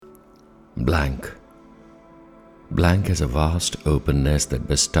Blank. Blank is a vast openness that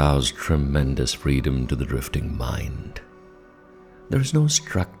bestows tremendous freedom to the drifting mind. There is no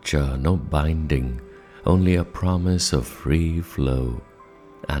structure, no binding, only a promise of free flow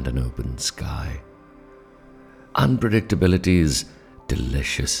and an open sky. Unpredictability is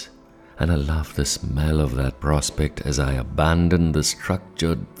delicious, and I love the smell of that prospect as I abandon the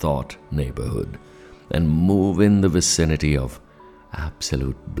structured thought neighborhood and move in the vicinity of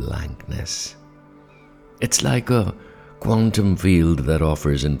absolute blankness. It's like a quantum field that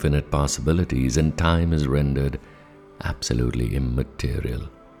offers infinite possibilities, and time is rendered absolutely immaterial.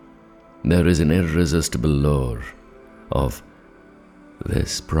 There is an irresistible lure of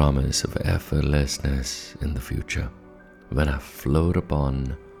this promise of effortlessness in the future when I float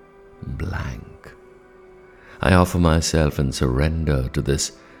upon blank. I offer myself and surrender to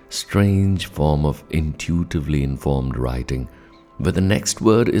this strange form of intuitively informed writing, where the next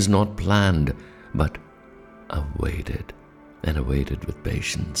word is not planned but awaited, and awaited with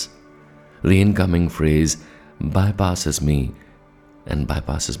patience. The incoming phrase bypasses me and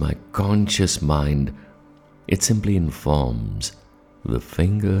bypasses my conscious mind. It simply informs the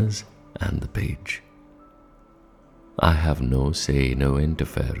fingers and the page. I have no say, no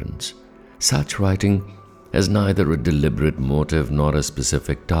interference. Such writing has neither a deliberate motive nor a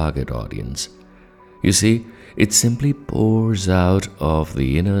specific target audience. You see, it simply pours out of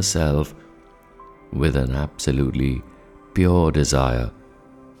the inner self with an absolutely pure desire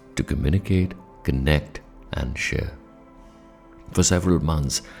to communicate, connect, and share. For several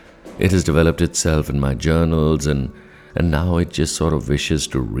months, it has developed itself in my journals, and now it just sort of wishes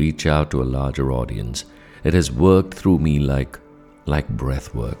to reach out to a larger audience. It has worked through me like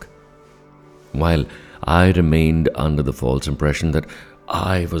breath work. While I remained under the false impression that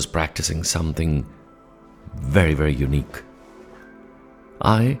I was practicing something very, very unique,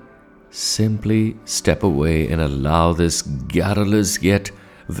 I simply step away and allow this garrulous yet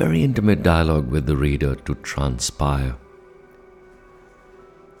very intimate dialogue with the reader to transpire.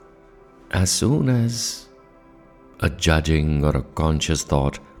 As soon as a judging or a conscious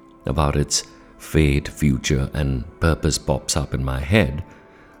thought about its fate, future, and purpose pops up in my head,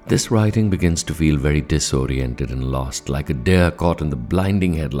 this writing begins to feel very disoriented and lost, like a deer caught in the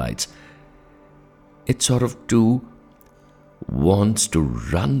blinding headlights. It sort of too wants to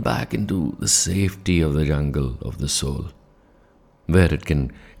run back into the safety of the jungle of the soul, where it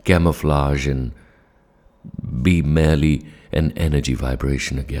can camouflage and be merely an energy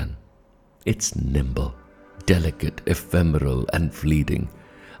vibration again. It's nimble, delicate, ephemeral, and fleeting.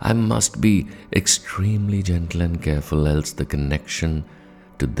 I must be extremely gentle and careful, else the connection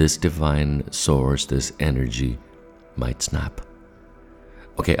to this divine source, this energy, might snap.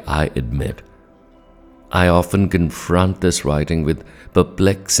 Okay, I admit, I often confront this writing with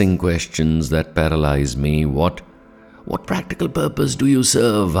perplexing questions that paralyze me. What practical purpose do you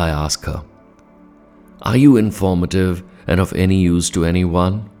serve? I ask her. Are you informative and of any use to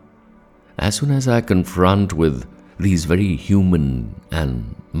anyone? As soon as I confront with these very human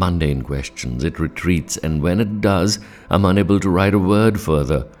and mundane questions, it retreats, and when it does, I'm unable to write a word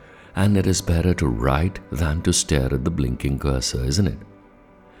further. And it is better to write than to stare at the blinking cursor, isn't it?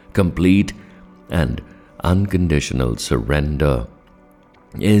 Complete and unconditional surrender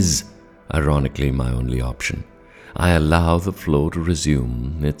is, ironically, my only option. I allow the flow to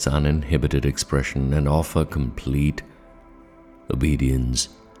resume its uninhibited expression and offer complete obedience,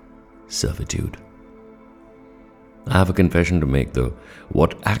 servitude. I have a confession to make, though.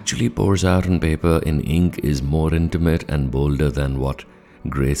 What actually pours out on paper in ink is more intimate and bolder than what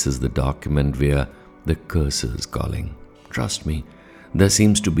graces the document via the cursor's calling. Trust me, there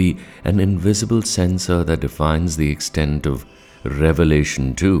seems to be an invisible censor that defines the extent of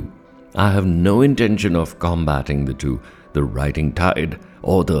revelation too. I have no intention of combating the two, the writing tide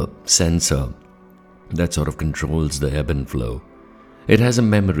or the censor that sort of controls the ebb and flow. It has a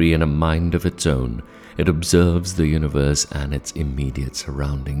memory and a mind of its own. It observes the universe and its immediate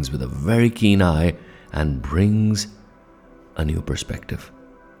surroundings with a very keen eye and brings a new perspective.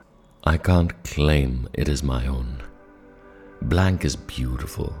 I can't claim it is my own. Blank is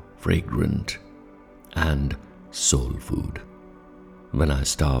beautiful, fragrant, and soul food. When I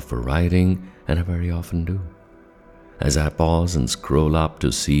starve for writing, and I very often do, as I pause and scroll up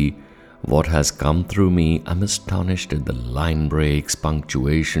to see what has come through me, I'm astonished at the line breaks,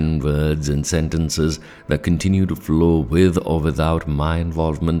 punctuation, words, and sentences that continue to flow with or without my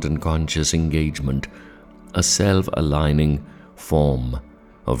involvement and conscious engagement. A self-aligning form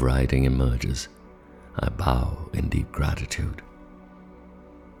of writing emerges. I bow in deep gratitude.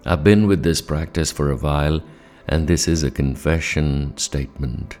 I've been with this practice for a while, and this is a confession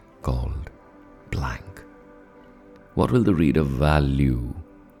statement called blank. What will the reader value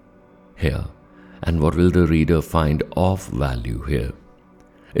here? And what will the reader find of value here?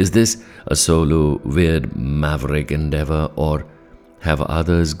 Is this a solo, weird, maverick endeavor, or have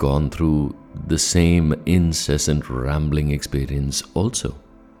others gone through the same incessant rambling experience also?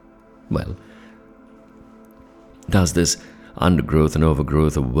 Well, does this undergrowth and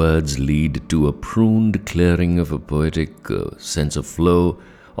overgrowth of words lead to a pruned clearing of a poetic sense of flow,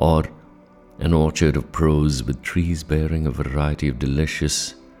 or an orchard of prose with trees bearing a variety of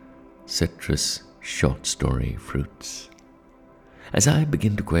delicious citrus short story fruits? As I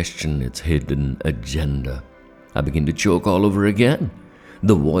begin to question its hidden agenda, I begin to choke all over again.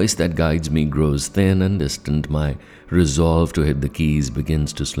 The voice that guides me grows thin and distant. My resolve to hit the keys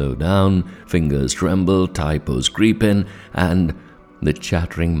begins to slow down. Fingers tremble, typos creep in, and the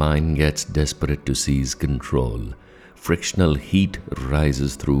chattering mind gets desperate to seize control. Frictional heat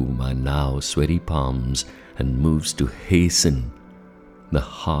rises through my now sweaty palms and moves to hasten the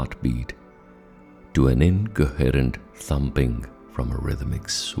heartbeat to an incoherent thumping from a rhythmic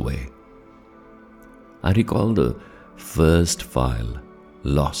sway. I recall the first file,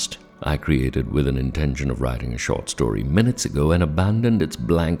 Lost, I created with an intention of writing a short story minutes ago, and abandoned its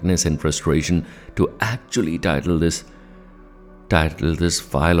blankness and frustration to actually title this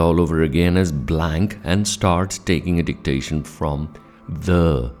file all over again as blank and start taking a dictation from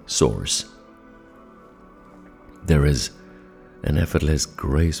the source. There is an effortless,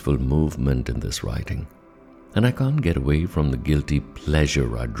 graceful movement in this writing, and I can't get away from the guilty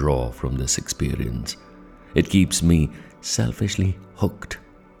pleasure I draw from this experience. It keeps me selfishly hooked,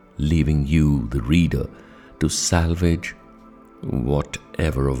 leaving you, the reader, to salvage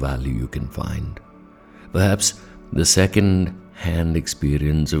whatever of value you can find. Perhaps the second-hand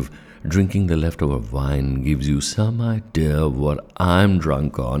experience of drinking the leftover wine gives you some idea of what I'm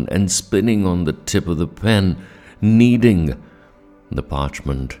drunk on and spinning on the tip of the pen, kneading the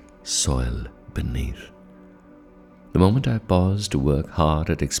parchment soil beneath. The moment I pause to work hard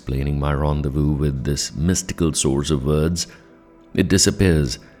at explaining my rendezvous with this mystical source of words, it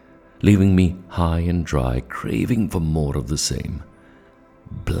disappears, leaving me high and dry, craving for more of the same.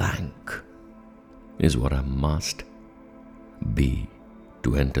 Blank is what I must be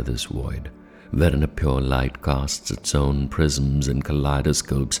to enter this void, wherein a pure light casts its own prisms and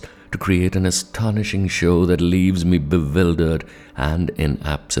kaleidoscopes to create an astonishing show that leaves me bewildered and in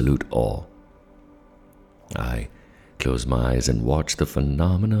absolute awe. I close my eyes and watch the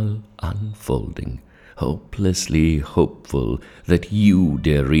phenomenal unfolding, hopelessly hopeful that you,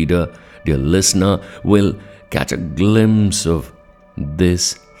 dear reader, dear listener, will catch a glimpse of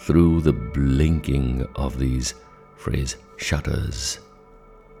this through the blinking of these phrase shutters.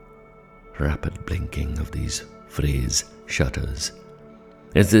 Rapid blinking of these phrase shutters.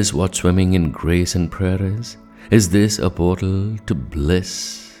 Is this what swimming in grace and prayer is? Is this a portal to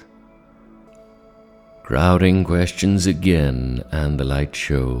bliss? Crowding questions again, and the light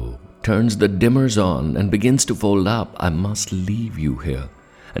show turns the dimmers on and begins to fold up. I must leave you here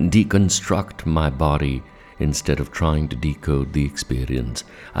and deconstruct my body instead of trying to decode the experience.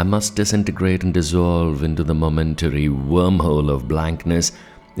 I must disintegrate and dissolve into the momentary wormhole of blankness.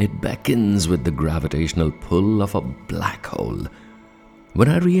 It beckons with the gravitational pull of a black hole. When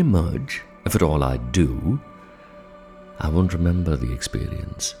I re-emerge, if at all I do, I won't remember the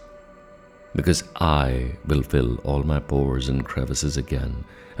experience, because I will fill all my pores and crevices again,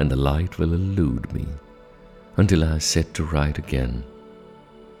 and the light will elude me until I sit to write again.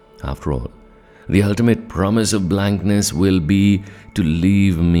 After all, the ultimate promise of blankness will be to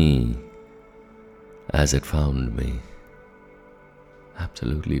leave me as it found me,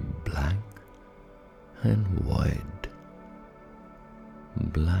 absolutely blank and void.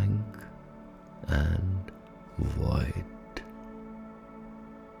 Blank and void.